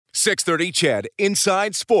630 CHED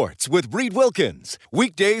Inside Sports with Reed Wilkins.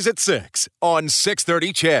 Weekdays at 6 on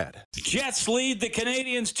 630 CHED. Jets lead the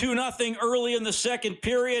Canadians 2-0 early in the second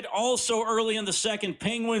period. Also early in the second,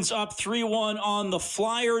 Penguins up 3-1 on the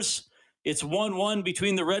Flyers. It's 1-1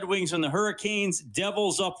 between the Red Wings and the Hurricanes.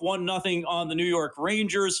 Devils up 1-0 on the New York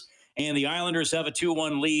Rangers. And the Islanders have a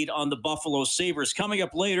 2-1 lead on the Buffalo Sabres. Coming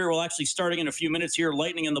up later, well, actually starting in a few minutes here,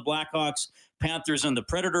 Lightning and the Blackhawks, Panthers and the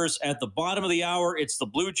Predators. At the bottom of the hour, it's the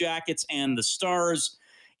Blue Jackets and the Stars.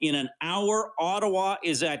 In an hour, Ottawa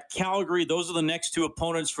is at Calgary. Those are the next two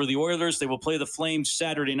opponents for the Oilers. They will play the Flames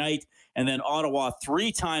Saturday night, and then Ottawa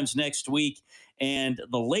 3 times next week. And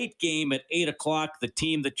the late game at 8 o'clock, the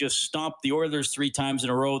team that just stomped the Oilers 3 times in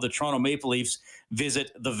a row, the Toronto Maple Leafs,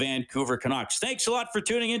 visit the Vancouver Canucks. Thanks a lot for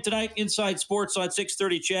tuning in tonight, Inside Sports on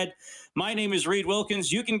 630 CHED. My name is Reed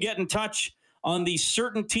Wilkins. You can get in touch on the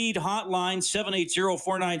Certainteed hotline,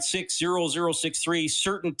 780-496-0063.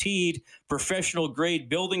 Certainteed, professional-grade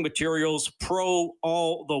building materials, pro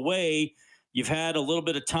all the way. You've had a little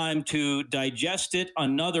bit of time to digest it.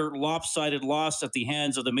 Another lopsided loss at the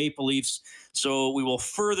hands of the Maple Leafs. So we will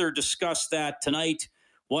further discuss that tonight.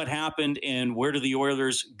 What happened and where do the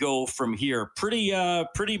Oilers go from here? Pretty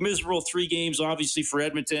miserable 3 games, obviously, for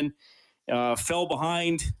Edmonton. Fell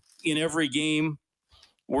behind in every game.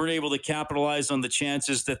 Weren't able to capitalize on the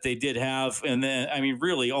chances that they did have. And then, I mean,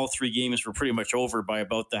 really, all 3 games were pretty much over by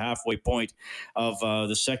about the halfway point of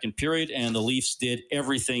the second period, and the Leafs did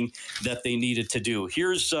everything that they needed to do.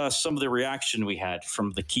 Here's some of the reaction we had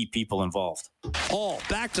from the key people involved.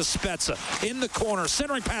 Back to Spezza in the corner,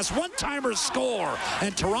 centering pass, one-timer score,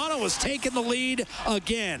 and Toronto has taken the lead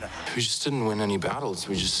again. We just didn't win any battles.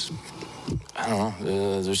 I don't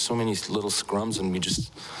know, there's so many little scrums and we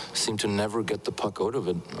just seem to never get the puck out of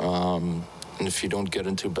it. And if you don't get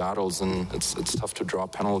into battles, then it's tough to draw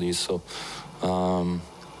penalties. So,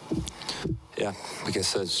 yeah, like I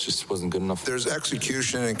said, it just wasn't good enough. There's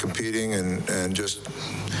execution and competing and just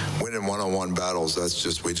winning one-on-one battles.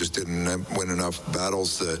 We just didn't win enough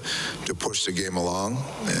battles to push the game along.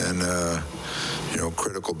 And,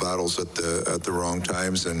 critical battles at the wrong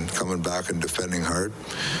times and coming back and defending hard.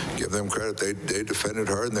 Give them credit. They defended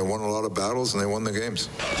hard and they won a lot of battles and they won the games.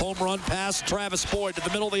 Home run pass, Travis Boyd to the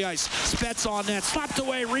middle of the ice. Spets on net, slapped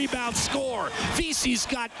away, rebound, score. VC's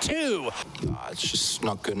got 2. It's just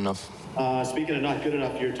not good enough. Speaking of not good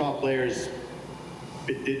enough, your top players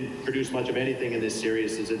didn't produce much of anything in this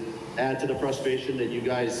series. Does it add to the frustration that you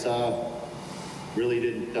guys really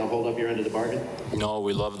didn't hold up your end of the bargain? No,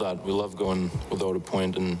 we love that. We love going without a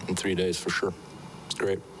point in 3 days for sure. It's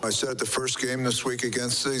great. I said the first game this week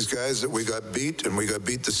against these guys that we got beat, and we got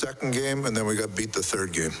beat the second game, and then we got beat the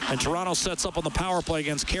third game. And Toronto sets up on the power play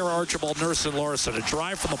against Kara Archibald, Nurse, and Larson. A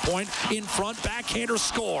drive from the point, in front, backhander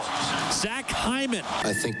score. Zach Hyman.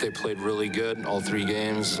 I think they played really good all 3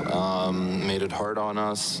 games, made it hard on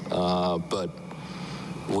us, but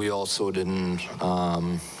we also didn't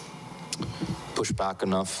push back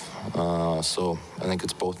enough, so I think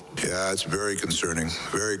it's both. Yeah, it's very concerning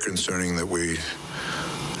that we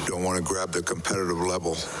don't want to grab the competitive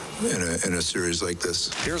level in a series like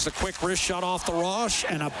this. Here's a quick wrist shot off the rush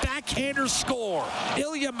and a backhander score.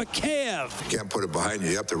 Ilya Mikheyev. You can't put it behind you.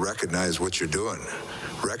 You have to recognize what you're doing.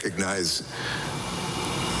 Recognize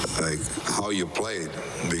how you played,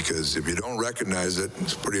 because if you don't recognize it,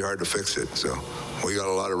 it's pretty hard to fix it. So we got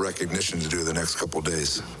a lot of recognition to do the next couple of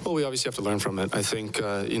days. Well, we obviously have to learn from it. I think you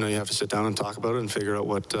have to sit down and talk about it and figure out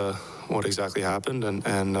what exactly happened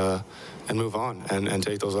and move on and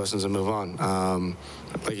take those lessons and move on.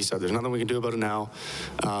 Like you said, there's nothing we can do about it now.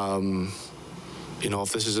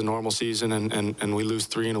 If this is a normal season and we lose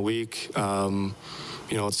 3 in a week,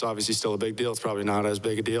 it's obviously still a big deal. It's probably not as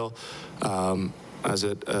big a deal as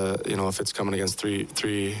it, if it's coming against three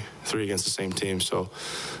against the same team. So,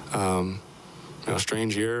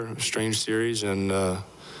 strange year, strange series, and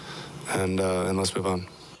let's move on.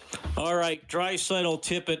 All right, Draisaitl,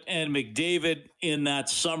 Tippett, and McDavid in that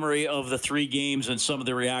summary of the 3 games and some of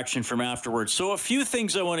the reaction from afterwards. So a few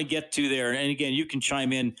things I want to get to there. And again, you can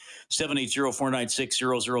chime in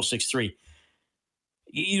 780-496-0063.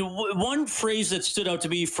 One phrase that stood out to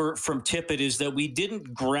me from Tippett is that we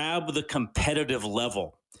didn't grab the competitive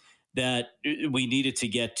level that we needed to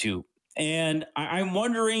get to. And I'm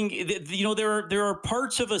wondering, there are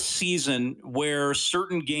parts of a season where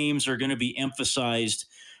certain games are going to be emphasized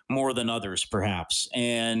more than others, perhaps.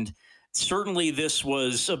 And certainly this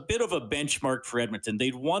was a bit of a benchmark for Edmonton.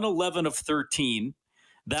 They'd won 11 of 13.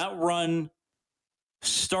 That run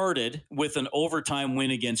started with an overtime win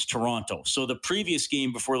against Toronto. So the previous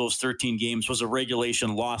game before those 13 games was a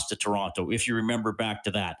regulation loss to Toronto, if you remember back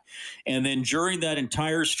to that. And then during that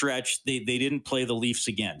entire stretch, they didn't play the Leafs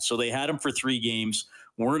again. So they had them for 3 games,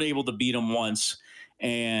 weren't able to beat them once,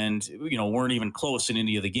 and weren't even close in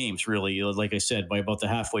any of the games, really. Like I said, by about the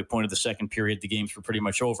halfway point of the second period, the games were pretty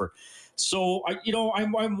much over. So,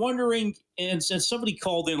 I'm wondering, and somebody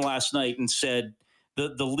called in last night and said,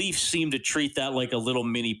 The Leafs seem to treat that like a little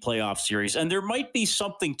mini playoff series. And there might be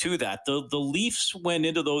something to that. The Leafs went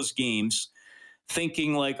into those games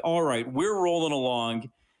thinking like, all right, we're rolling along.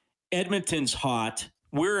 Edmonton's hot.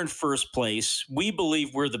 We're in first place. We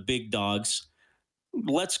believe we're the big dogs.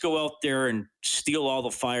 Let's go out there and steal all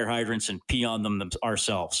the fire hydrants and pee on them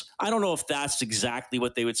ourselves. I don't know if that's exactly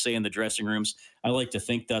what they would say in the dressing rooms. I like to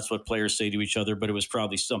think that's what players say to each other, but it was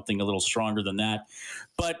probably something a little stronger than that.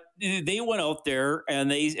 But they went out there and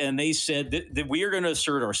they said that we are going to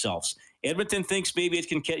assert ourselves. Edmonton thinks maybe it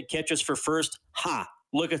can catch us for first. Ha,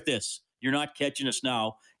 look at this. You're not catching us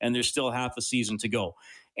now, and there's still half a season to go.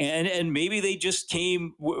 And maybe they just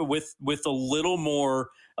came with a little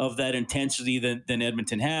more of that intensity than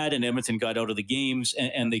Edmonton had, and Edmonton got out of the games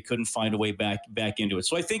and they couldn't find a way back into it.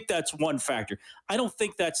 So I think that's one factor. I don't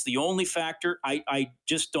think that's the only factor. I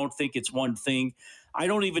just don't think it's one thing. I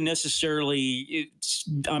don't even necessarily,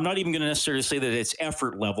 I'm not even going to necessarily say that it's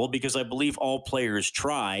effort level, because I believe all players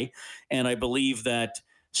try, and I believe that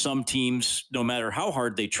some teams, no matter how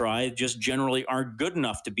hard they try, just generally aren't good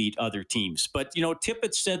enough to beat other teams. But,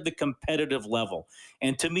 Tippett said the competitive level.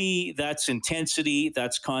 And to me, that's intensity,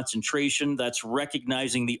 that's concentration, that's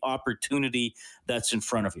recognizing the opportunity that's in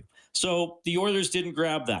front of you. So the Oilers didn't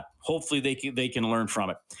grab that. Hopefully they can learn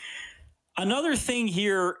from it. Another thing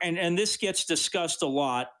here, and this gets discussed a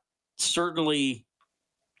lot, certainly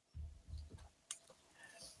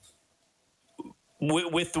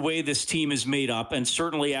with the way this team is made up, and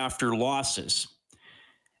certainly after losses,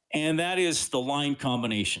 and that is the line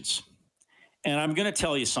combinations. And I'm going to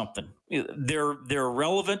tell you something. They're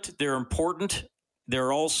relevant. They're important.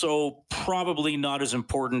 They're also probably not as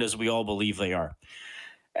important as we all believe they are.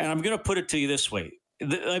 And I'm going to put it to you this way.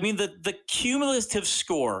 The cumulative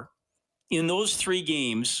score in those 3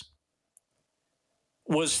 games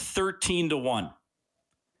was 13-1.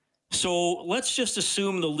 So let's just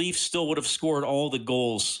assume the Leafs still would have scored all the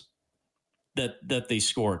goals that they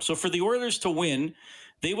scored. So for the Oilers to win,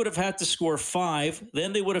 they would have had to score 5,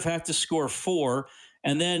 then they would have had to score 4,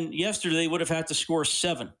 and then yesterday they would have had to score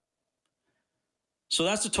 7. So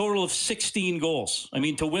that's a total of 16 goals.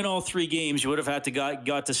 To win all 3 games, you would have had to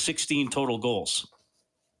got to 16 total goals.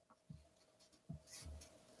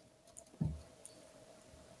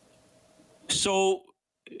 So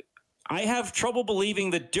I have trouble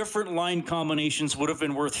believing that different line combinations would have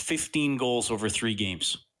been worth 15 goals over 3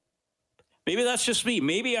 games. Maybe that's just me.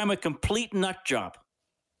 Maybe I'm a complete nut job.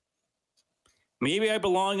 Maybe I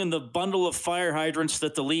belong in the bundle of fire hydrants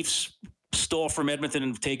that the Leafs stole from Edmonton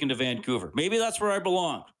and taken to Vancouver. Maybe that's where I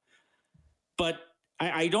belong. But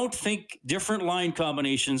I don't think different line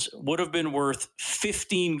combinations would have been worth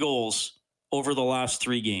 15 goals over the last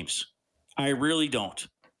 3 games. I really don't.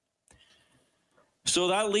 So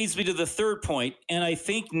that leads me to the third point, and I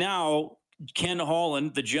think now Ken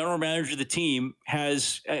Holland, the general manager of the team,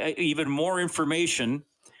 has even more information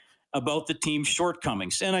about the team's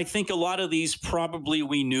shortcomings. And I think a lot of these probably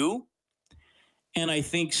we knew, and I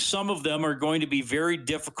think some of them are going to be very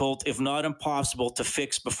difficult, if not impossible, to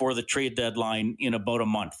fix before the trade deadline in about a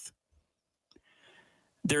month.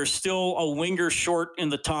 There's still a winger short in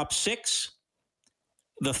the top 6.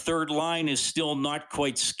 The third line is still not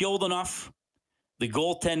quite skilled enough. The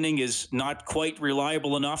goaltending is not quite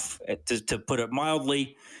reliable enough, to put it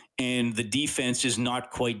mildly, and the defense is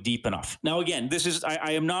not quite deep enough. Now, again,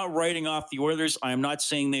 I am not writing off the Oilers. I am not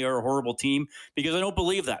saying they are a horrible team, because I don't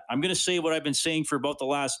believe that. I'm going to say what I've been saying for about the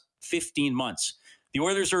last 15 months. The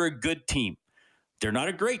Oilers are a good team. They're not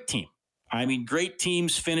a great team. Great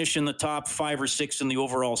teams finish in the top 5 or 6 in the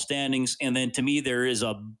overall standings, and then to me, there is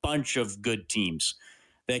a bunch of good teams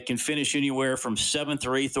that can finish anywhere from 7th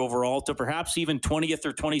or 8th overall to perhaps even 20th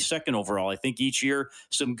or 22nd overall. I think each year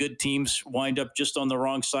some good teams wind up just on the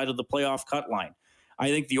wrong side of the playoff cut line. I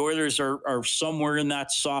think the Oilers are somewhere in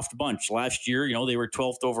that soft bunch. Last year, they were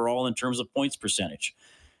 12th overall in terms of points percentage.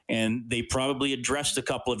 And they probably addressed a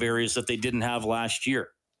couple of areas that they didn't have last year.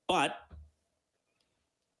 But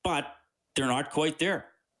they're not quite there.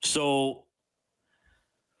 So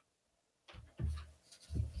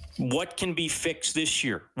what can be fixed this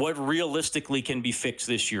year? What realistically can be fixed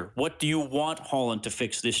this year? What do you want Holland to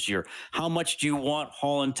fix this year? How much do you want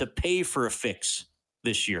Holland to pay for a fix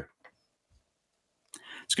this year?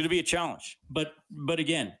 It's going to be a challenge. But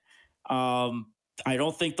again, I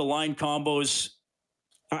don't think the line combos.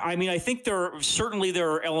 I mean, I think there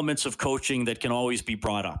are elements of coaching that can always be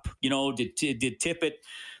brought up. You know, did Tippett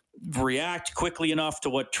react quickly enough to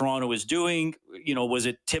what Toronto is doing? You know, was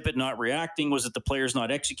it Tippett not reacting? Was it the players not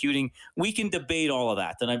executing? We can debate all of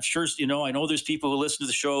that. And I'm sure, you know, I know there's people who listen to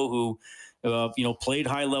the show who, you know, played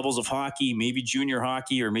high levels of hockey, maybe junior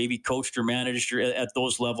hockey, or maybe coached or managed at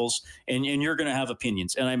those levels. And you're going to have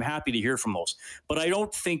opinions. And I'm happy to hear from those. But I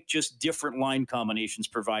don't think just different line combinations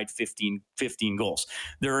provide 15 goals.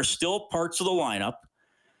 There are still parts of the lineup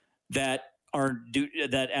that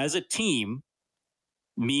as a team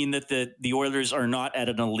mean that the Oilers are not at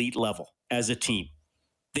an elite level as a team.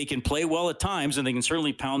 They can play well at times, and they can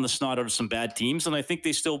certainly pound the snot out of some bad teams, and I think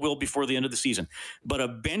they still will before the end of the season. But a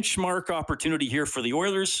benchmark opportunity here for the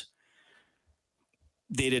Oilers,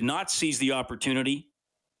 they did not seize the opportunity.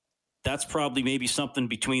 That's probably maybe something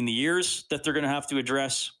between the years that they're going to have to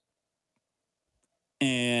address.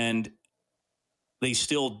 And they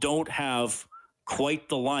still don't have quite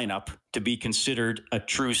the lineup to be considered a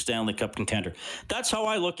true Stanley Cup contender. That's how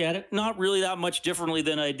I look at it. Not really that much differently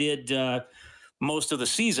than I did most of the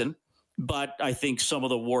season, but I think some of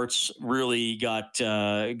the warts really got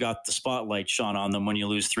the spotlight shone on them when you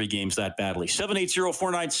lose 3 games that badly.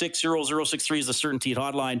 780-496-0063 is the Certainty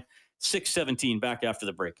hotline. 6:17 back after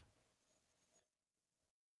the break.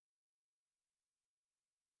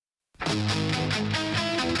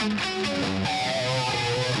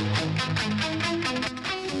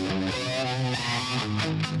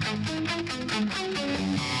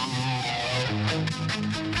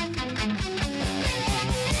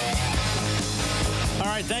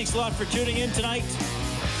 Thanks a lot for tuning in tonight.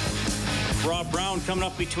 Rob Brown coming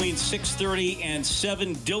up between 6:30 and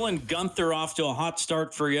 7. Dylan Gunther off to a hot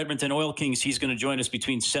start for Edmonton Oil Kings. He's going to join us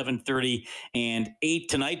between 7:30 and 8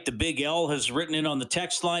 tonight. The Big L has written in on the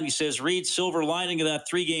text line. He says, Reed, silver lining of that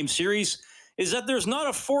 3-game series is that there's not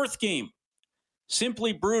a 4th game.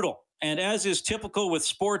 Simply brutal. And as is typical with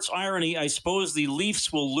sports irony, I suppose the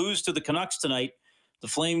Leafs will lose to the Canucks tonight. The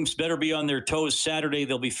Flames better be on their toes Saturday.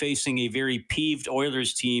 They'll be facing a very peeved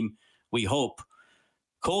Oilers team, we hope.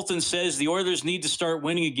 Colton says the Oilers need to start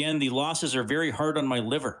winning again. The losses are very hard on my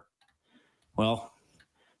liver. Well,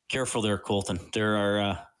 careful there, Colton. There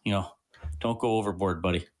are, don't go overboard,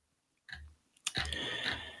 buddy.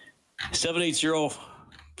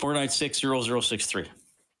 780-496-0063.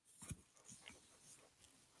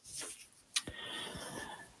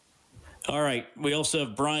 All right. We also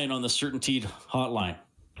have Brian on the Certainty hotline.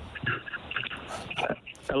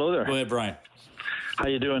 Hello there. Go ahead, Brian. How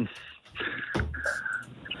you doing?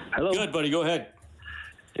 Hello. Good, buddy. Go ahead.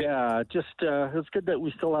 Yeah, just it's good that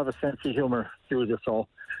we still have a sense of humor through this all.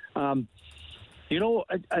 I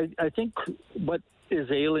think what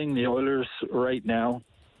is ailing the Oilers right now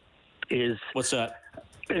is... What's that?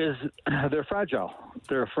 Is they're fragile.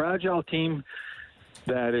 They're a fragile team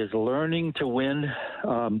that is learning to win.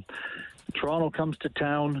 Toronto comes to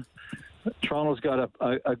town. Toronto's got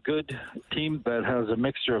a good team that has a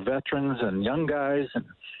mixture of veterans and young guys and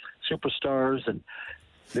superstars, and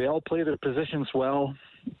they all play their positions well.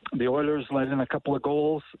 The Oilers let in a couple of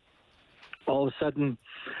goals. All of a sudden,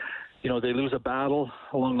 they lose a battle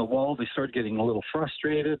along the wall. They start getting a little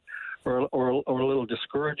frustrated or a little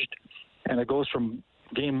discouraged, and it goes from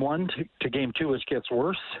game 1 to game 2, which gets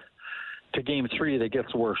worse, to game 3 that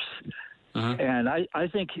gets worse. Uh-huh. And I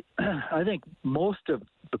think most of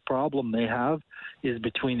the problem they have is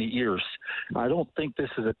between the ears. I don't think this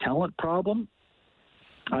is a talent problem.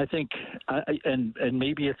 I think, and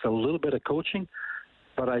maybe it's a little bit of coaching,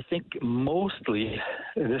 but I think mostly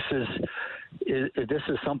this is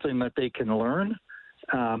something that they can learn.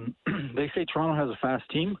 They say Toronto has a fast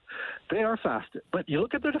team. They are fast, but you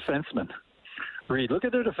look at their defensemen. Reed, look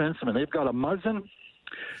at their defensemen. They've got a Muzzin,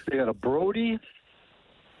 they got a Brody,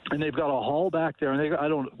 and they've got a Hall back there. And I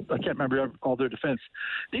can't remember all their defense.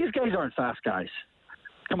 These guys aren't fast guys.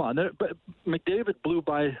 Come on, but McDavid blew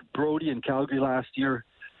by Brody in Calgary last year.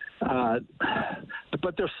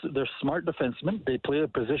 But they're smart defensemen. They play the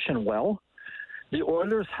position well. The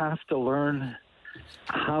Oilers have to learn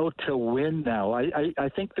how to win now. I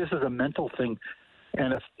think this is a mental thing,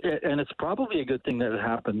 and it's probably a good thing that it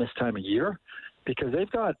happened this time of year, because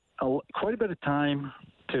they've got quite a bit of time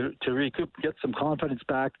to recoup, get some confidence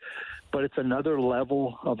back, but it's another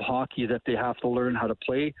level of hockey that they have to learn how to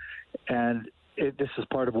play, and this is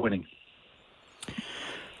part of winning.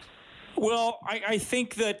 Well, I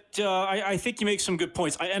think that I think you make some good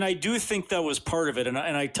points, and I do think that was part of it. And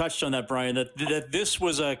I touched on that, Brian. That this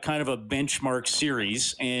was a kind of a benchmark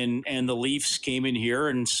series, and the Leafs came in here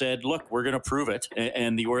and said, "Look, we're going to prove it."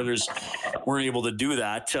 And the Oilers weren't able to do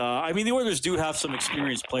that. I mean, the Oilers do have some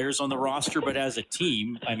experienced players on the roster, but as a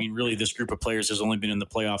team, I mean, really, this group of players has only been in the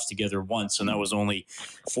playoffs together once, and that was only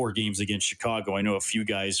 4 games against Chicago. I know a few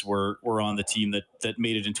guys were on the team that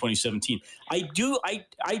made it in 2017. I do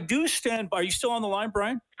stand by. Are you still on the line,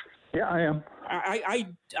 Brian? Yeah, I am.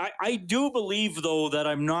 I do believe, though, that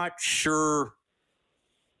I'm not sure.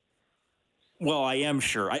 Well, I am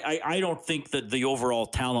sure. I don't think that the overall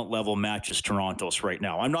talent level matches Toronto's right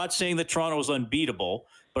now. I'm not saying that Toronto's unbeatable,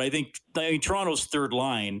 but I think Toronto's third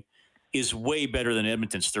line is way better than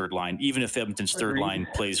Edmonton's third line, even if Edmonton's third line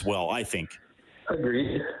plays well, I think.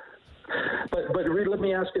 Agreed. But Reed, let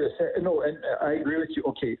me ask you this. No, and I agree with you.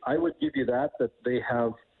 Okay, I would give you that they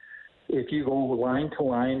have, if you go line to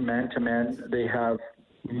line, man to man, they have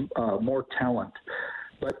more talent,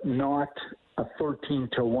 but not a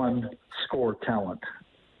 13-1 score talent.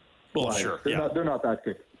 Well, sure. They're not that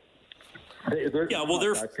good. They're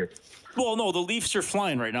that good. Well, no, the Leafs are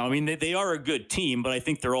flying right now. I mean, they are a good team, but I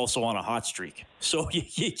think they're also on a hot streak. So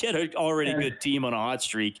you get an already good team on a hot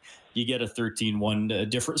streak. You get a 13-1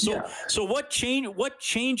 difference. So what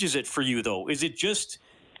changes it for you, though? Is it just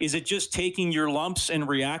taking your lumps and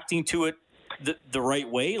reacting to it the right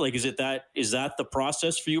way? Like, is that the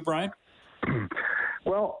process for you, Brian?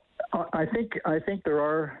 Well, I think there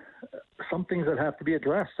are some things that have to be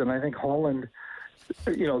addressed, and I think Holland,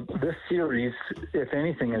 this series, if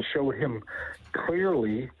anything, has showed him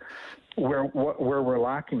clearly where we're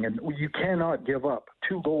lacking, and you cannot give up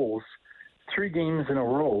 2 goals 3 games in a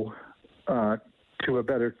row to a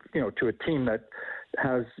better, to a team that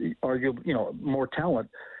has arguably, more talent.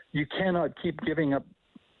 You cannot keep giving up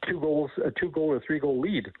 2 goals, a 2-goal or 3-goal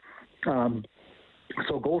lead.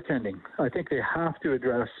 So goaltending, I think they have to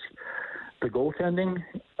address the goaltending,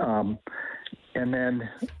 and then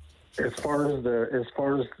as far as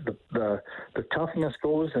the toughness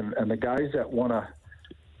goes, and the guys that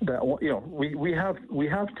we have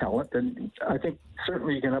talent, and I think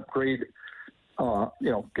certainly you can upgrade.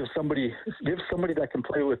 Give somebody that can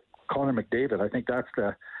play with Connor McDavid. I think that's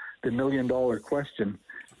the $1 million question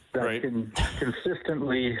that can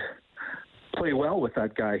consistently play well with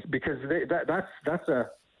that guy, because that's the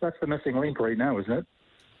missing link right now, isn't it?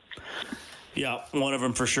 Yeah, one of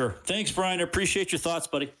them for sure. Thanks, Brian. I appreciate your thoughts,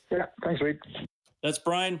 buddy. Yeah, thanks, Reed. That's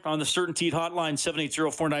Brian on the Certainteed hotline,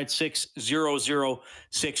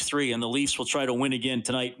 780-496-0063. And the Leafs will try to win again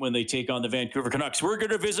tonight when they take on the Vancouver Canucks. We're going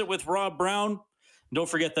to visit with Rob Brown. Don't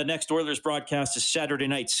forget the next Oilers broadcast is Saturday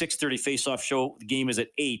night, 6:30 face-off show. The game is at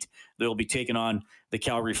 8. They'll be taking on the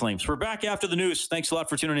Calgary Flames. We're back after the news. Thanks a lot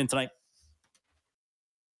for tuning in tonight.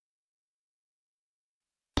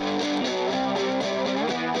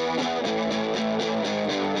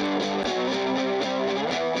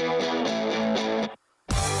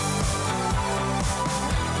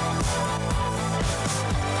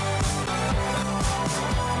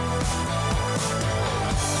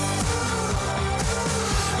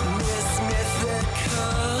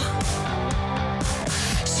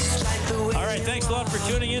 Thanks a lot for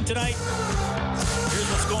tuning in tonight.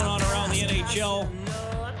 Here's what's going on around the NHL.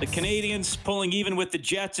 The Canadiens pulling even with the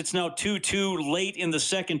Jets. It's now 2-2 late in the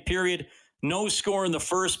second period. No score in the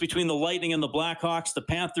first between the Lightning and the Blackhawks. The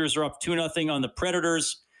Panthers are up 2-0 on the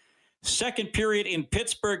Predators. Second period in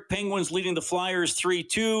Pittsburgh, Penguins leading the Flyers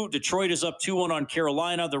 3-2. Detroit is up 2-1 on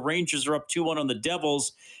Carolina. The Rangers are up 2-1 on the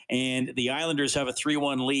Devils. And the Islanders have a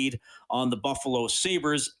 3-1 lead on the Buffalo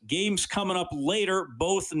Sabres. Games coming up later,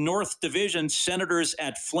 both North Division, Senators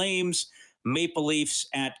at Flames, Maple Leafs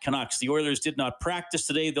at Canucks. The Oilers did not practice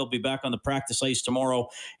today. They'll be back on the practice ice tomorrow.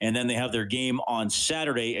 And then they have their game on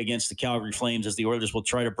Saturday against the Calgary Flames, as the Oilers will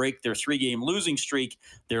try to break their 3-game losing streak,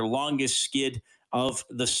 their longest skid of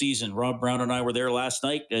the season. Rob Brown and I were there last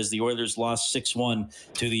night as the Oilers lost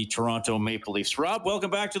 6-1 to the Toronto Maple Leafs. Rob,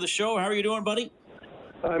 welcome back to the show. How are you doing, buddy?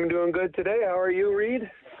 I'm doing good today. How are you,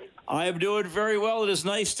 Reed? I am doing very well. It is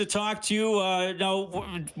nice to talk to you. Now,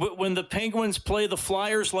 when the Penguins play the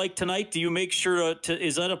Flyers like tonight, do you make sure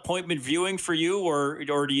is that appointment viewing for you, or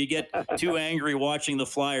do you get too angry watching the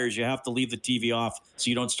Flyers? You have to leave the TV off so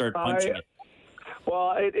you don't start punching it.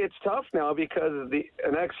 Well, it's tough now because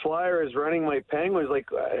an ex-Flyer is running my Penguins. Like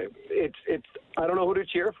it's I don't know who to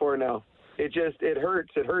cheer for now. It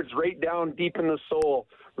hurts. It hurts right down deep in the soul,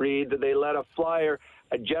 Reed, that they let a Flyer,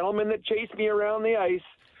 a gentleman that chased me around the ice,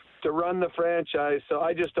 to run the franchise. So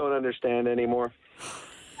I just don't understand anymore.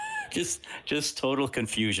 just total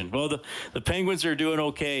confusion. Well, the Penguins are doing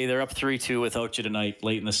okay. They're up 3-2 without you tonight,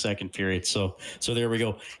 late in the second period. So there we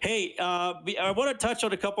go. Hey, I want to touch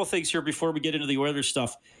on a couple of things here before we get into the Oilers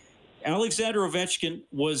stuff. Alexander Ovechkin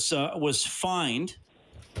was fined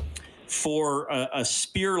for a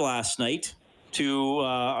spear last night.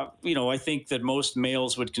 I think that most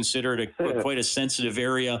males would consider it quite a sensitive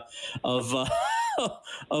area of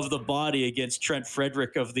the body against Trent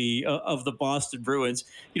Frederick of the Boston Bruins.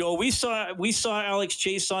 We saw Alex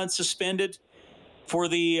Chiasson suspended for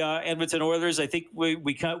the Edmonton Oilers. I think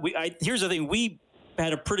here's the thing: we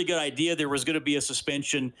had a pretty good idea there was going to be a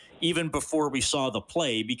suspension even before we saw the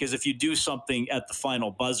play, because if you do something at the final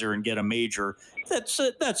buzzer and get a major,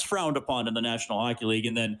 that's frowned upon in the National Hockey League.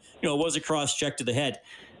 And then, it was a cross check to the head.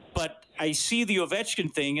 But I see the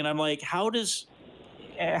Ovechkin thing and I'm like, how does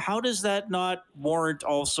that not warrant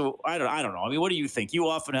also? I don't know. I mean, what do you think? You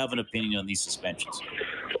often have an opinion on these suspensions.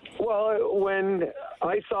 Well, when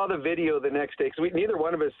I saw the video the next day, because neither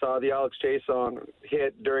one of us saw the Alex Chiasson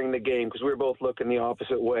hit during the game because we were both looking the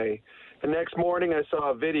opposite way. The next morning I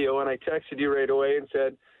saw a video and I texted you right away and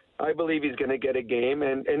said, I believe he's going to get a game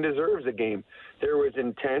and deserves a game. There was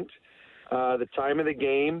intent. The time of the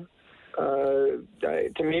game, to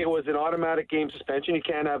me, it was an automatic game suspension. You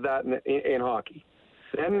can't have that in hockey.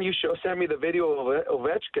 Then you sent me the video of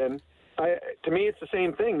Ovechkin. To me, it's the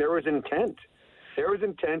same thing. There was intent. There was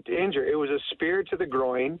intent to injure. It was a spear to the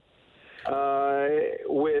groin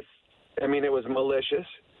it was malicious.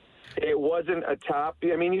 It wasn't a tap.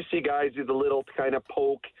 I mean, you see guys do the little kind of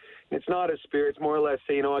poke. It's not a spear. It's more or less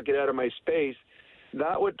saying, get out of my space.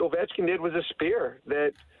 What Ovechkin did was a spear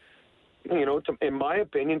that, in my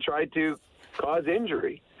opinion, tried to cause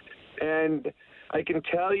injury. And I can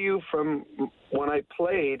tell you from when I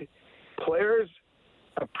played, players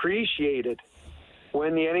appreciated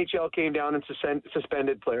when the NHL came down and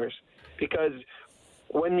suspended players. Because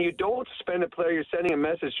when you don't suspend a player, you're sending a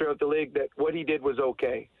message throughout the league that what he did was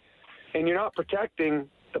okay. And you're not protecting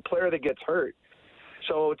the player that gets hurt.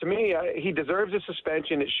 So to me, he deserves a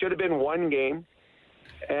suspension. It should have been one game.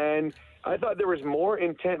 And I thought there was more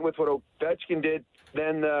intent with what Ovechkin did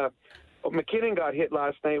than McKinnon got hit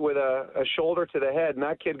last night with a shoulder to the head, and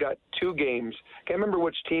that kid got 2 games. Can't remember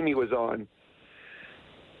which team he was on.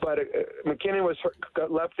 But McKinnon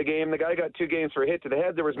left the game. The guy got 2 games for a hit to the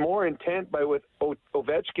head. There was more intent by what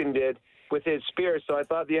Ovechkin did with his spear. So I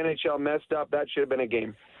thought the NHL messed up. That should have been a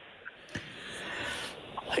game.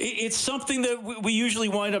 It's something that we usually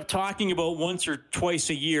wind up talking about once or twice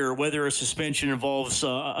a year, whether a suspension involves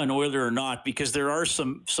an Oiler or not, because there are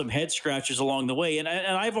some head scratches along the way. And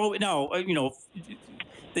I've always the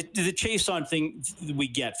Chiasson thing we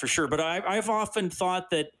get for sure, but I've often thought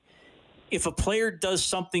that if a player does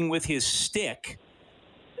something with his stick,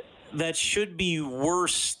 that should be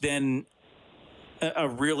worse than a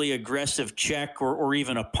really aggressive check or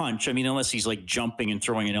even a punch. I mean, unless he's like jumping and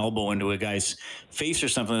throwing an elbow into a guy's face or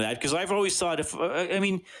something like that. Because I've always thought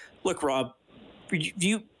look, Rob,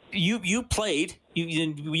 you played,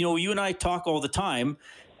 you and I talk all the time,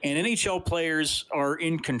 and NHL players are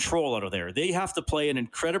in control out of there. They have to play an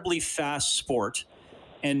incredibly fast sport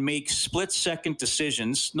and make split-second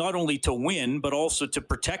decisions, not only to win, but also to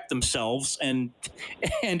protect themselves and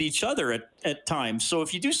each other at times. So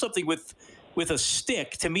if you do something with a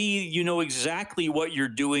stick, to me, you know exactly what you're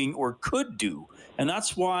doing or could do. And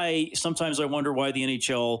that's why sometimes I wonder why the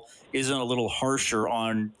NHL isn't a little harsher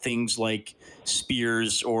on things like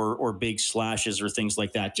spears or big slashes or things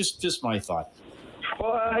like that. Just my thought.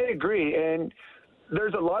 Well, I agree. And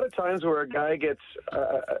there's a lot of times where a guy gets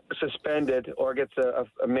suspended or gets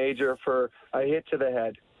a major for a hit to the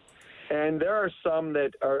head. And there are some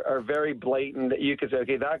that are very blatant that you could say,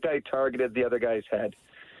 okay, that guy targeted the other guy's head.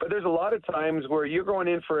 But there's a lot of times where you're going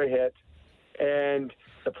in for a hit and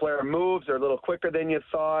the player moves or a little quicker than you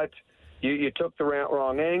thought. You took the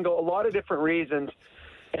wrong angle, a lot of different reasons.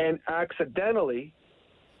 And accidentally,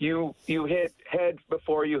 you hit head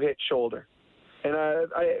before you hit shoulder. And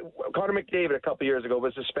Connor McDavid a couple years ago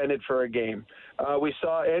was suspended for a game. We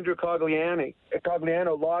saw Andrew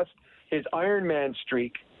Cogliano lost his Ironman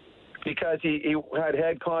streak because he had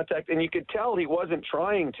head contact, and you could tell he wasn't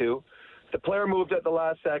trying to. The player moved at the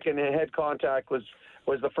last second, and head contact was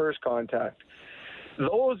the first contact.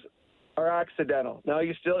 Those are accidental. Now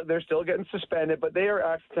they're still getting suspended, but they are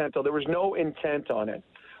accidental. There was no intent on it.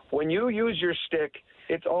 When you use your stick,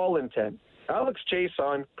 it's all intent. Alex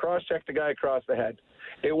Chiasson cross-checked the guy across the head.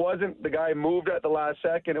 It wasn't the guy moved at the last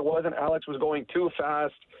second. It wasn't Alex was going too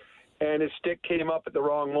fast and his stick came up at the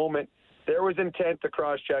wrong moment. There was intent to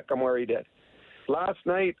cross-check him where he did. Last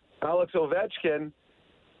night, Alex Ovechkin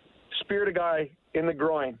speared a guy in the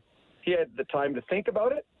groin. He had the time to think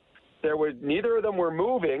about it. Neither of them were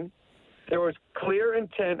moving. There was clear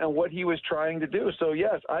intent on what he was trying to do. So,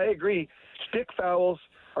 yes, I agree. Stick fouls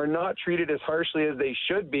are not treated as harshly as they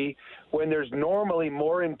should be when there's normally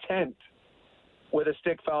more intent with a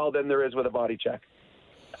stick foul than there is with a body check.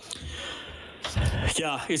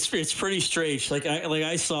 Yeah, it's pretty strange. Like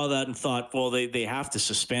I saw that and thought, well, they have to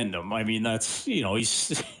suspend him. I mean, that's,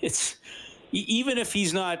 it's even if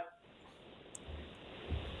he's not.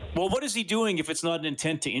 Well, what is he doing if it's not an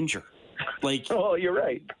intent to injure? Like, oh, you're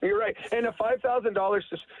right. And a $5,000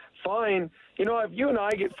 fine. If you and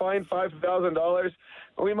I get fined $5,000,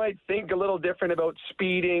 we might think a little different about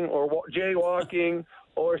speeding or jaywalking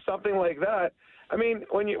or something like that. I mean,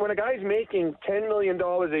 when a guy's making $10 million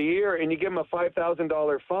a year and you give him a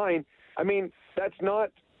 $5,000 fine, I mean, that's not,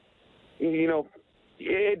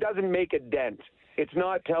 it doesn't make a dent. It's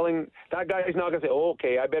not telling that guy's not going to say, oh,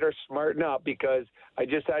 okay, I better smarten up because I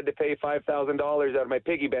just had to pay $5,000 out of my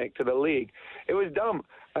piggy bank to the league. It was dumb.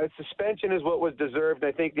 A suspension is what was deserved,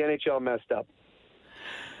 and I think the NHL messed up.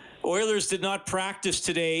 Oilers did not practice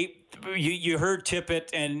today. You heard Tippett,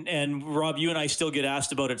 and Rob, you and I still get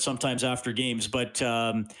asked about it sometimes after games, but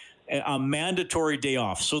a mandatory day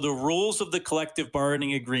off. So the rules of the collective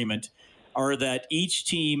bargaining agreement are that each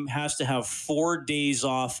team has to have 4 days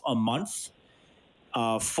off a month,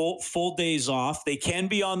 full days off. They can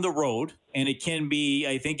be on the road, and it can be,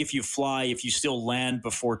 I think if you still land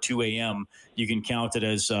before 2 a.m., you can count it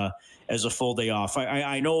as a full day off.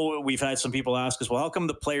 I know we've had some people ask us, well, how come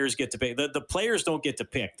the players get to pick? The players don't get to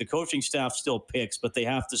pick. The coaching staff still picks, but they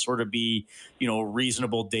have to sort of be,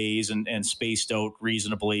 reasonable days and spaced out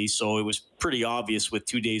reasonably. So it was pretty obvious with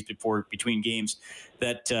 2 days between games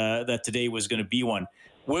that today was going to be one.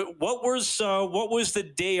 What was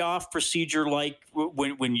the day off procedure like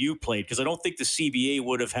when you played? Because I don't think the CBA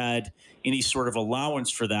would have had any sort of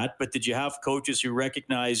allowance for that. But did you have coaches who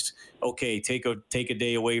recognized, okay, take a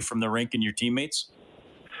day away from the rink and your teammates?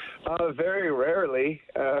 Very rarely.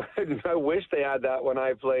 I wish they had that when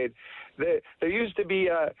I played. There used to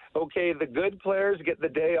be, okay, the good players get the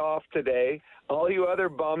day off today. All you other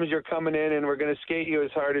bums, you're coming in and we're going to skate you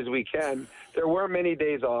as hard as we can. There weren't many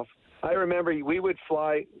days off. I remember we would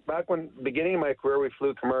fly, back when beginning of my career, we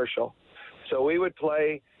flew commercial. So we would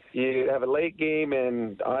play, you have a late game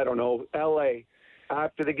in, I don't know, L.A.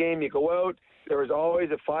 After the game, you go out. There was always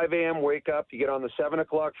a 5 a.m. wake up. You get on the 7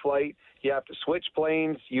 o'clock flight. You have to switch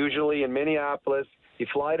planes, usually in Minneapolis. You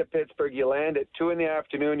fly to Pittsburgh. You land at 2 in the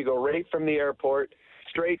afternoon. You go right from the airport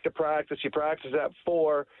straight to practice. You practice at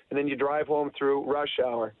 4, and then you drive home through rush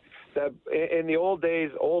hour. In the old days,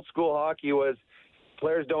 old school hockey was,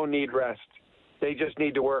 players don't need rest. They just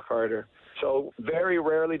need to work harder. So very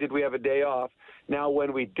rarely did we have a day off. Now,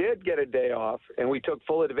 when we did get a day off and we took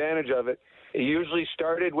full advantage of it, it usually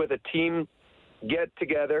started with a team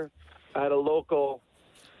get-together at a local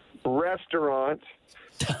restaurant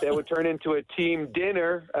that would turn into a team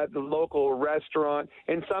dinner at the local restaurant.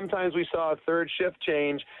 And sometimes we saw a third shift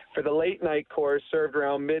change for the late-night course served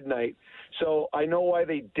around midnight. So I know why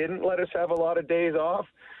they didn't let us have a lot of days off,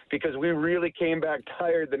 because we really came back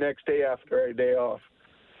tired the next day after our day off.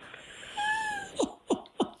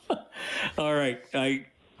 All right.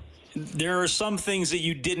 There are some things that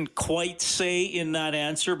you didn't quite say in that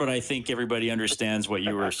answer, but I think everybody understands what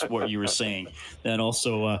you were saying, and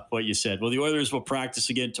also what you said. Well, the Oilers will practice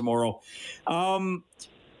again tomorrow. Tell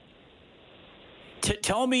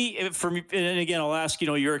me, and again, I'll ask,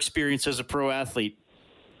 your experience as a pro athlete.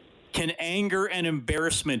 Can anger and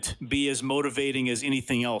embarrassment be as motivating as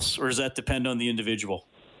anything else, or does that depend on the individual?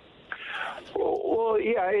 Well,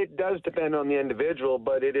 yeah, it does depend on the individual,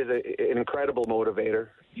 but it is an incredible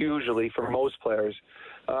motivator, usually for most players.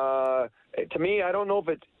 To me, I don't know if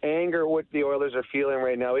it's anger what the Oilers are feeling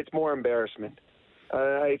right now. It's more embarrassment.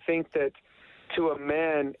 I think that to a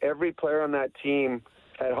man, every player on that team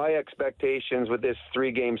had high expectations with this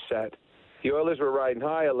 3-game set. The Oilers were riding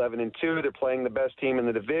high, 11-2. They're playing the best team in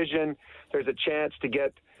the division. There's a chance to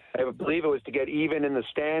get, I believe it was to get even in the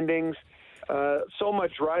standings. So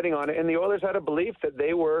much riding on it. And the Oilers had a belief that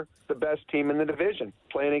they were the best team in the division,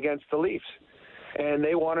 playing against the Leafs. And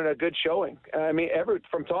they wanted a good showing. I mean,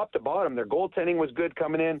 from top to bottom, their goaltending was good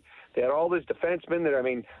coming in. They had all these defensemen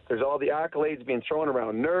there's all the accolades being thrown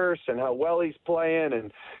around Nurse and how well he's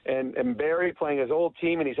playing, and Barry playing his old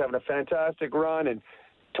team, and he's having a fantastic run, and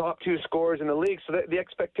top 2 scorers in the league. So the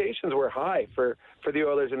expectations were high for the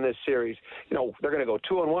Oilers in this series. They're going to go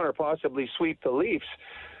 2-1 or possibly sweep the Leafs.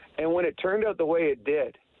 And when it turned out the way it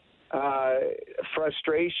did,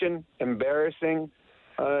 frustration, embarrassing,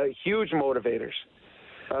 huge motivators.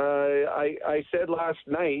 I said last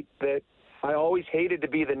night that I always hated to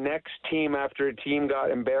be the next team after a team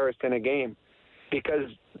got embarrassed in a game, because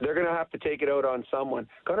they're going to have to take it out on someone.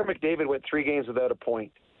 Connor McDavid went 3 games without a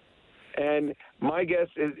point. And my guess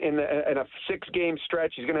is in a 6-game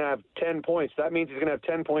stretch, he's going to have 10 points. That means he's going to have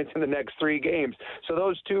 10 points in the next 3 games. So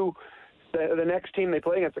those two, the next team they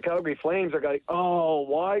play against, the Calgary Flames, are like, oh,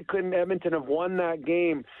 why couldn't Edmonton have won that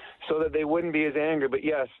game so that they wouldn't be as angry? But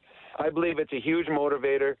yes, I believe it's a huge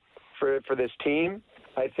motivator for this team.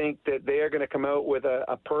 I think that they are going to come out with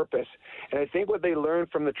a purpose. And I think what they learned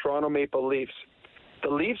from the Toronto Maple Leafs, the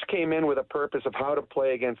Leafs came in with a purpose of how to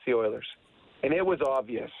play against the Oilers. And it was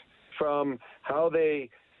obvious from how the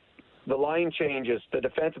line changes, the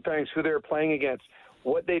defensive pairings, who they were playing against,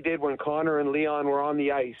 what they did when Connor and Leon were on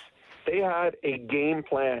the ice. They had a game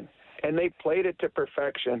plan, and they played it to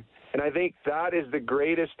perfection. And I think that is the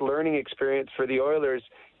greatest learning experience for the Oilers,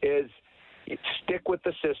 is stick with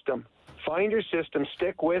the system. Find your system,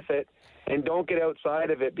 stick with it, and don't get outside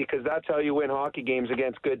of it, because that's how you win hockey games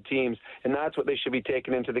against good teams. And that's what they should be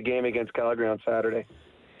taking into the game against Calgary on Saturday.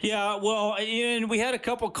 Yeah, well, and we had a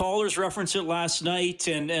couple callers reference it last night,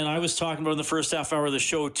 and I was talking about in the first half hour of the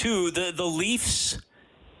show too. The Leafs,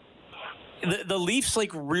 the Leafs like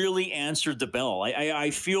really answered the bell. I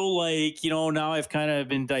feel like, now I've kind of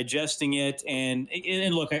been digesting it, and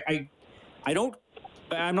look,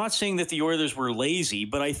 I'm not saying that the Oilers were lazy,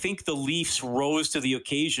 but I think the Leafs rose to the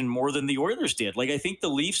occasion more than the Oilers did. Like, I think the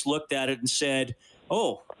Leafs looked at it and said,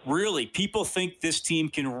 oh, really? People think this team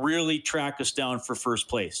can really track us down for first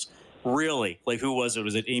place. Really? Like, who was it?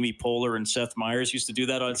 Was it Amy Poehler and Seth Meyers used to do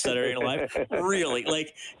that on Saturday Night Live? Really?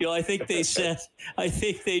 Like, I think they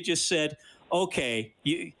just said, okay,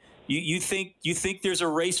 you think there's a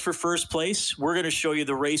race for first place? We're going to show you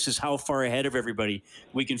the race is how far ahead of everybody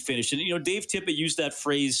we can finish. And, Dave Tippett used that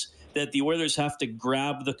phrase that the Oilers have to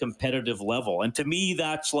grab the competitive level. And to me,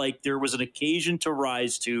 that's like there was an occasion to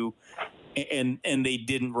rise to, and they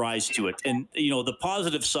didn't rise to it. And, the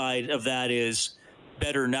positive side of that is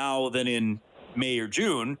better now than in May or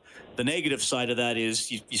June. The negative side of that is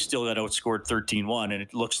you still got outscored 13-1, and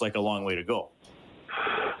it looks like a long way to go.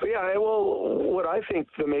 Yeah, well, what I think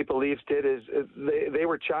the Maple Leafs did is they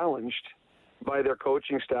were challenged by their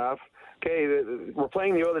coaching staff. Okay, we're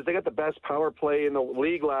playing the Oilers. They got the best power play in the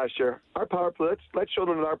league last year. Our power play, let's show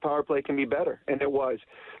them that our power play can be better, and it was.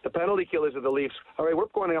 The penalty killers of the Leafs. All right, we're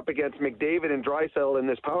going up against McDavid and Draisaitl in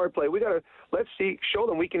this power play. Let's show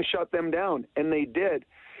them we can shut them down, and they did.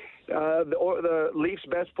 The Leafs'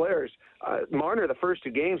 best players, Marner, the first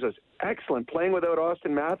 2 games was excellent. Playing without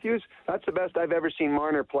Austin Matthews, that's the best I've ever seen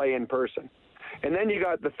Marner play in person. And then you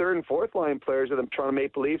got the 3rd and 4th line players of the Toronto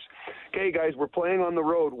Maple Leafs. Okay, guys, we're playing on the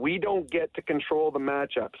road. We don't get to control the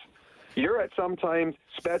matchups. You're at sometimes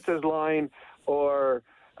Spetz's line or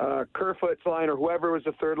Kerfoot's line or whoever was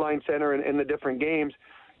the 3rd line center in the different games.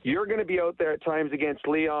 You're going to be out there at times against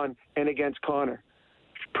Leon and against Connor.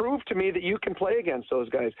 Prove to me that you can play against those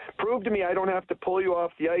guys. Prove to me I don't have to pull you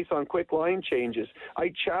off the ice on quick line changes.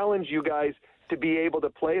 I challenge you guys to be able to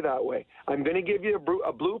play that way. I'm going to give you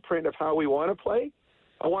a blueprint of how we want to play.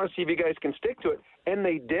 I want to see if you guys can stick to it. And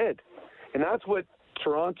they did. And that's what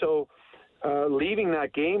Toronto leaving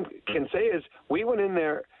that game can say is we went in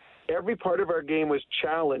there, every part of our game was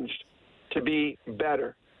challenged to be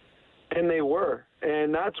better. And they were.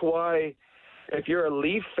 And that's why if you're a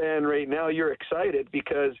Leaf fan right now, you're excited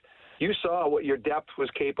because you saw what your depth was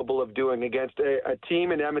capable of doing against a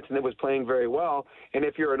team in Edmonton that was playing very well. And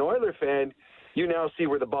if you're an Oiler fan, you now see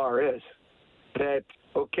where the bar is. That,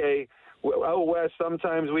 okay, out west,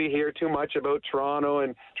 sometimes we hear too much about Toronto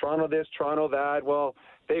and Toronto this, Toronto that. Well,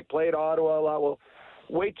 they played Ottawa a lot. Well,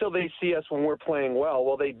 wait till they see us when we're playing well.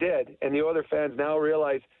 Well, they did. And the Oiler fans now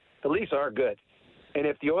realize the Leafs are good. And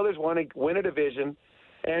if the Oilers want to win a division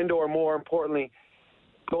and or more importantly,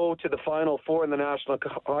 go to the Final Four in the National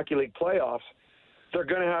Hockey League playoffs, they're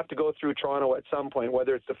going to have to go through Toronto at some point,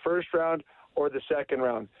 whether it's the first round or the second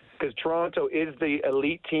round, because Toronto is the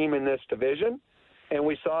elite team in this division, and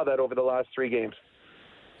we saw that over the last 3 games.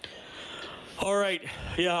 All right.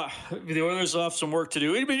 Yeah, the Oilers will have some work to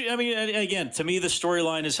do. I mean, again, to me, the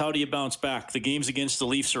storyline is how do you bounce back? The games against the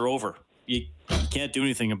Leafs are over. You can't do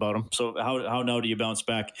anything about them. So how now do you bounce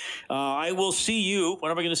back? I will see you.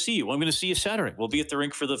 When am I going to see you? I'm going to see you Saturday. We'll be at the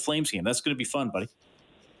rink for the Flames game. That's going to be fun, buddy.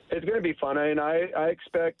 It's going to be fun. And I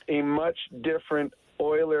expect a much different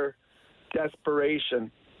Oiler desperation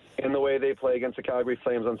in the way they play against the Calgary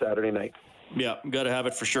Flames on Saturday night. Yeah, got to have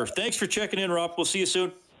it for sure. Thanks for checking in, Rob. We'll see you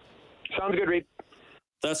soon. Sounds good, Reed.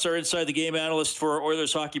 That's our Inside the Game analyst for our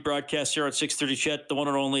Oilers hockey broadcast here on 630 Chet, the one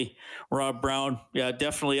and only Rob Brown. Yeah,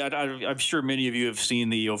 definitely. I'm sure many of you have seen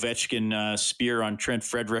the Ovechkin spear on Trent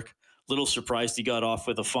Frederick. Little surprised he got off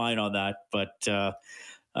with a fine on that, but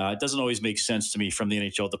it doesn't always make sense to me from the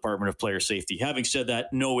NHL Department of Player Safety. Having said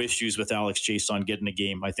that, no issues with Alex Chiasson getting a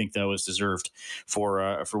game. I think that was deserved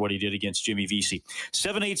for what he did against Jimmy Vesey.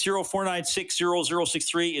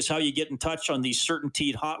 780-496-0063 is how you get in touch on the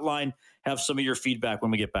Certainteed hotline. Have some of your feedback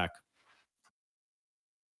when we get back.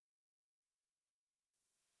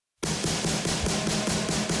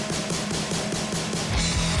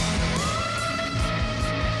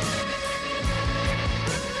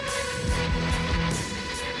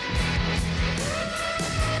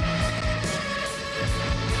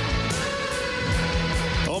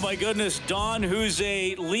 My goodness, Don, who's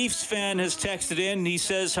a Leafs fan, has texted in. He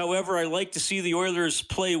says, however, I like to see the Oilers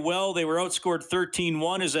play well. They were outscored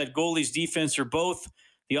 13-1. Is that goalie's defense or both?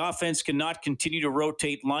 The offense cannot continue to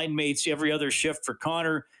rotate line mates every other shift for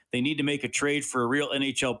Connor. They need to make a trade for a real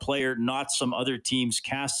NHL player, not some other team's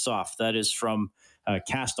casts-off. That is from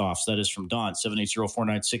cast-offs. That is from Don,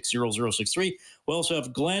 780-496-0063. We also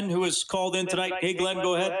have Glenn, who has called in tonight. Hey, Glenn,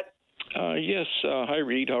 go ahead. Yes. Hi,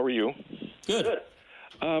 Reed. How are you? Good.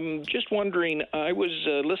 Just wondering, I was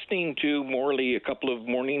listening to Morley a couple of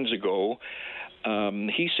mornings ago.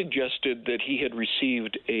 He suggested that he had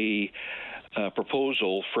received a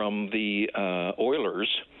proposal from the Oilers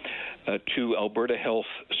to Alberta Health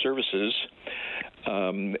Services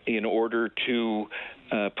in order to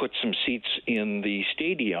put some seats in the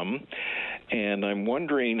stadium. And I'm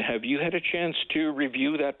wondering, have you had a chance to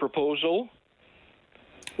review that proposal?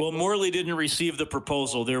 Well, Morley didn't receive the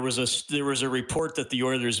proposal. There was a report that the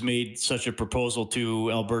Oilers made such a proposal to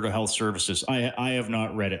Alberta Health Services. I have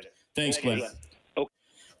not read it. Thanks, Glenn. Okay.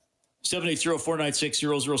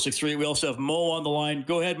 780-496-0063. We also have Mo on the line.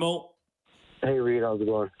 Go ahead, Mo. Hey, Reed. How's it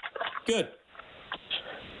going? Good.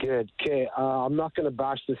 Good. Okay. I'm not going to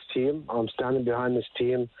bash this team. I'm standing behind this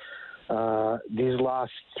team. These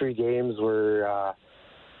last 3 games were,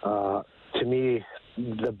 to me,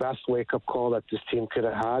 the best wake-up call that this team could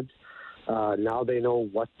have had. Now they know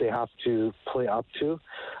what they have to play up to.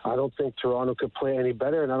 I don't think Toronto could play any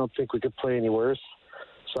better, and I don't think we could play any worse.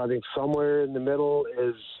 So I think somewhere in the middle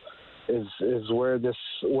is where this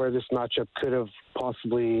matchup could have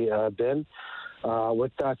possibly been.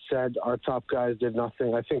 With that said, our top guys did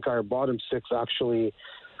nothing. I think our bottom 6 actually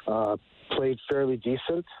played fairly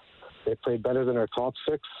decent. They played better than our top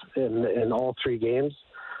 6 in all 3 games.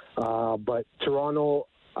 But Toronto,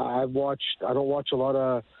 I don't watch a lot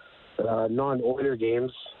of non-Oiler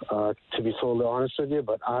games, to be totally honest with you,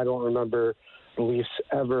 but I don't remember the Leafs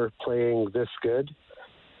ever playing this good.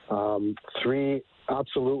 3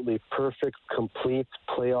 absolutely perfect, complete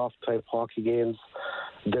playoff-type hockey games.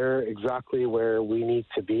 They're exactly where we need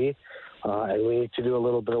to be, and we need to do a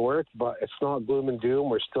little bit of work, but it's not gloom and doom.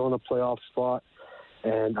 We're still in a playoff spot,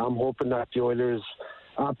 and I'm hoping that the Oilers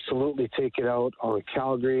absolutely take it out on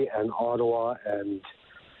Calgary and Ottawa and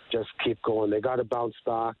just keep going. They got to bounce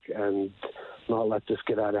back and not let this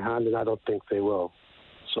get out of hand, and I don't think they will.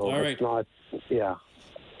 So all right. It's not, yeah.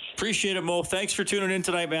 Appreciate it, Mo. Thanks for tuning in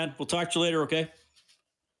tonight, man. We'll talk to you later, okay?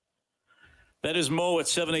 That is Mo at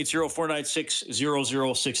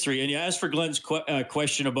 780-496-0063. And you asked for Glenn's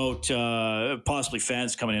question about possibly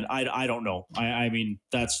fans coming in. I don't know. I mean,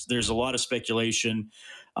 there's a lot of speculation.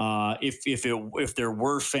 If there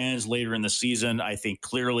were fans later in the season, I think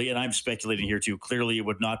clearly, and I'm speculating here too, clearly it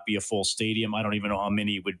would not be a full stadium. I don't even know how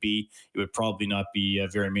many it would be. It would probably not be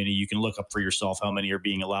very many. You can look up for yourself how many are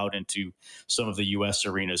being allowed into some of the U.S.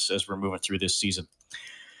 arenas as we're moving through this season.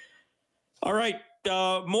 All right.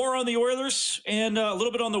 More on the Oilers and a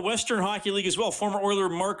little bit on the Western Hockey League as well. Former Oiler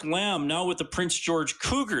Mark Lamb now with the Prince George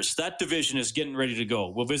Cougars. That division is getting ready to go.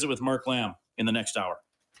 We'll visit with Mark Lamb in the next hour.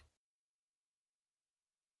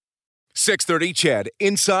 630 CHED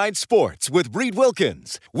Inside Sports with Reed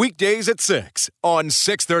Wilkins. Weekdays at 6 on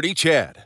 630 CHED.